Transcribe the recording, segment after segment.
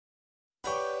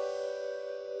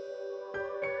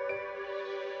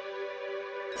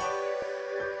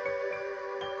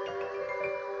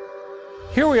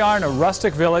Here we are in a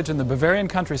rustic village in the Bavarian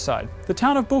countryside, the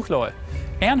town of Buchloe,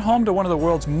 and home to one of the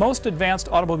world's most advanced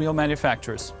automobile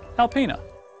manufacturers, Alpina.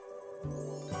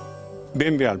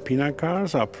 BMW Alpina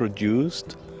cars are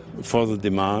produced for the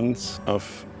demands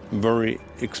of very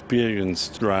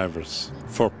experienced drivers,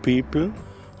 for people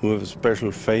who have a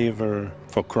special favor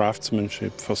for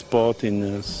craftsmanship, for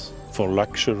sportiness, for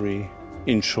luxury,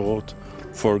 in short,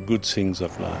 for good things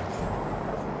of life.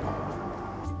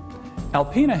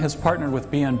 Alpina has partnered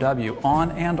with BMW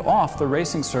on and off the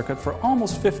racing circuit for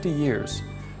almost 50 years,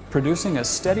 producing a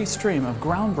steady stream of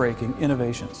groundbreaking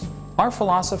innovations. Our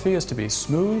philosophy is to be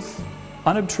smooth,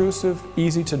 unobtrusive,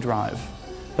 easy to drive.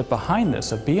 But behind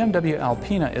this, a BMW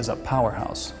Alpina is a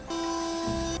powerhouse.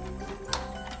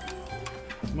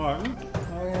 Morgen.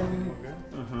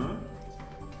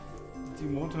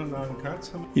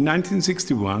 In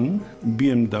 1961,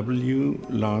 BMW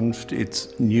launched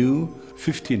its new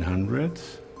 1500.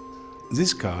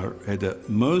 This car had a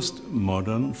most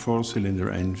modern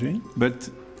four-cylinder engine, but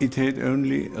it had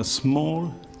only a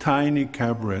small, tiny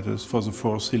carburetors for the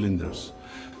four cylinders.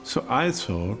 So I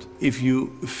thought, if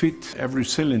you fit every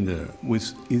cylinder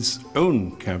with its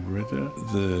own carburetor,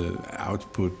 the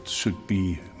output should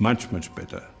be much, much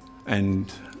better.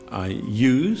 And I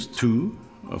used two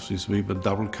of these Weber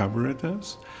double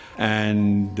carburetors,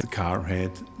 and the car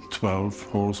had 12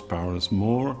 horsepower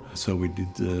more. So we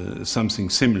did something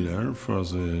similar for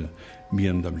the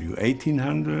BMW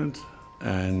 1800,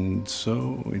 and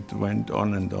so it went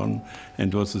on,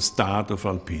 and was the start of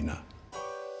Alpina.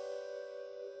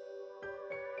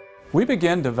 We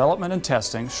begin development and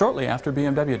testing shortly after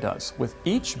BMW does, with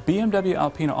each BMW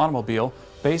Alpina automobile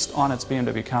based on its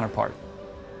BMW counterpart.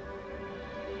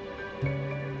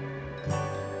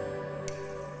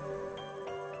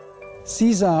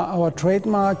 These are our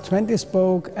trademark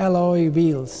 20-spoke alloy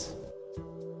wheels.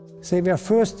 They were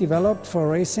first developed for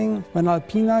racing when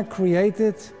Alpina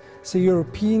created the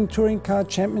European Touring Car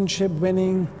Championship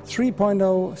winning 3.0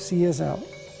 CSL.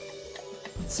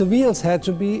 The wheels had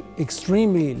to be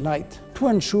extremely light. To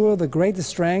ensure the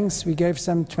greatest strength, we gave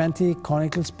them 20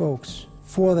 conical spokes.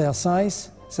 For their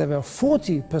size, they were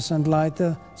 40%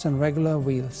 lighter than regular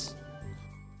wheels.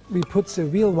 We put the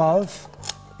wheel valve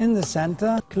in the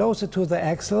center, closer to the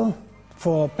axle,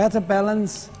 for better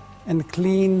balance and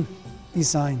clean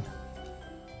design.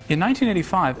 In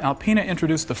 1985, Alpina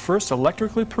introduced the first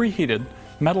electrically preheated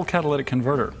metal catalytic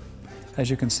converter. As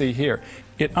you can see here,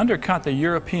 it undercut the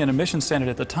European emission standard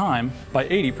at the time by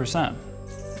 80%.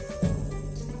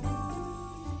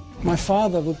 My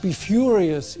father would be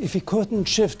furious if he couldn't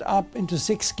shift up into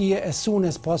 6th gear as soon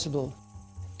as possible.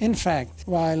 In fact,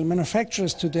 while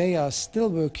manufacturers today are still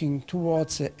working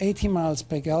towards a 80 miles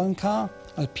per gallon car,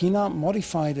 Alpina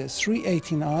modified a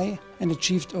 318i and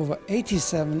achieved over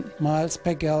 87 miles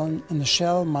per gallon in the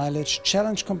Shell Mileage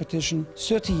Challenge competition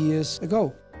 30 years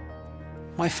ago.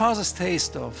 My father's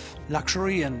taste of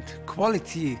luxury and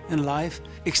quality in life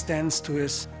extends to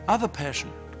his other passion,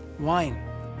 wine.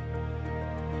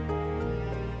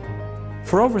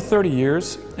 For over 30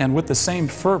 years, and with the same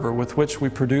fervor with which we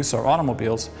produce our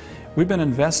automobiles, we've been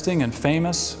investing in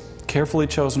famous, carefully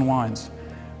chosen wines,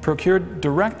 procured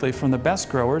directly from the best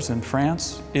growers in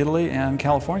France, Italy, and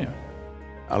California.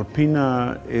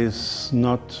 Alpina is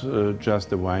not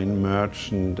just a wine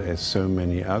merchant as so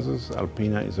many others.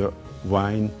 Alpina is a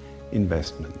wine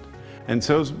investment. And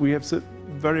so we have the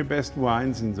very best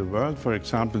wines in the world. For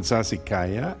example,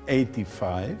 Sassicaia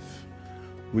 85,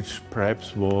 which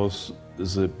perhaps was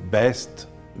the best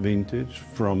vintage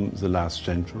from the last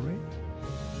century.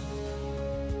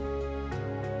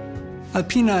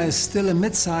 Alpina is still a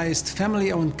mid-sized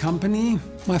family-owned company.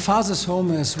 My father's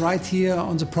home is right here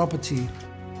on the property.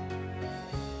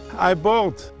 I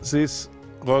bought this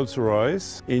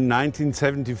Rolls-Royce in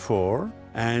 1974,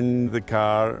 and the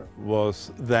car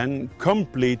was then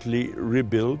completely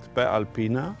rebuilt by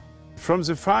Alpina. From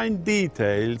the fine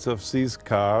details of these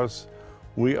cars,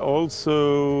 we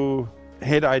also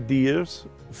had ideas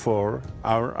for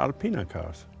our Alpina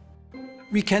cars.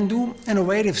 We can do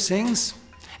innovative things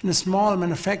in a small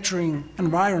manufacturing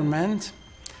environment,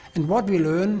 and what we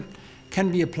learn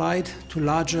can be applied to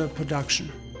larger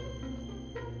production.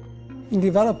 In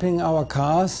developing our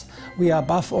cars, we are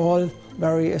above all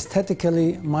very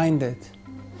aesthetically minded.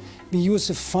 We use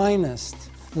the finest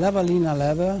Leverlina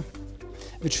leather,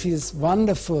 which feels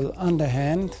wonderful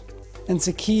underhand, and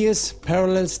the key is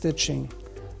parallel stitching,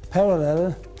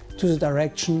 parallel to the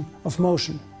direction of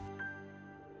motion.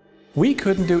 We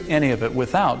couldn't do any of it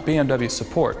without BMW's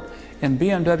support, and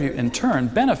BMW in turn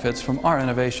benefits from our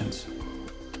innovations.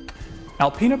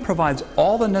 Alpina provides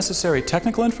all the necessary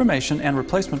technical information and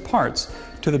replacement parts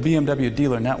to the BMW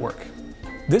dealer network.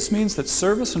 This means that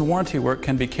service and warranty work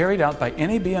can be carried out by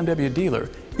any BMW dealer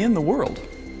in the world.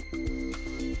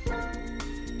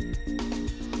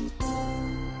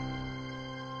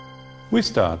 We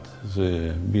start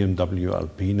the BMW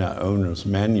Alpina owner's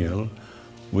manual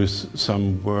with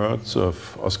some words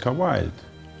of Oscar Wilde,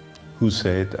 who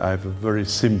said, "I have a very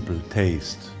simple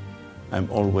taste. I'm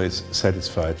always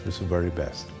satisfied with the very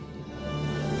best."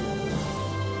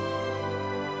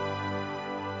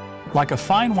 Like a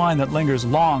fine wine that lingers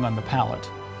long on the palate,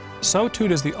 so too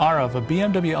does the aura of a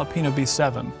BMW Alpina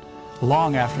B7,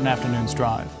 long after an afternoon's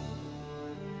drive.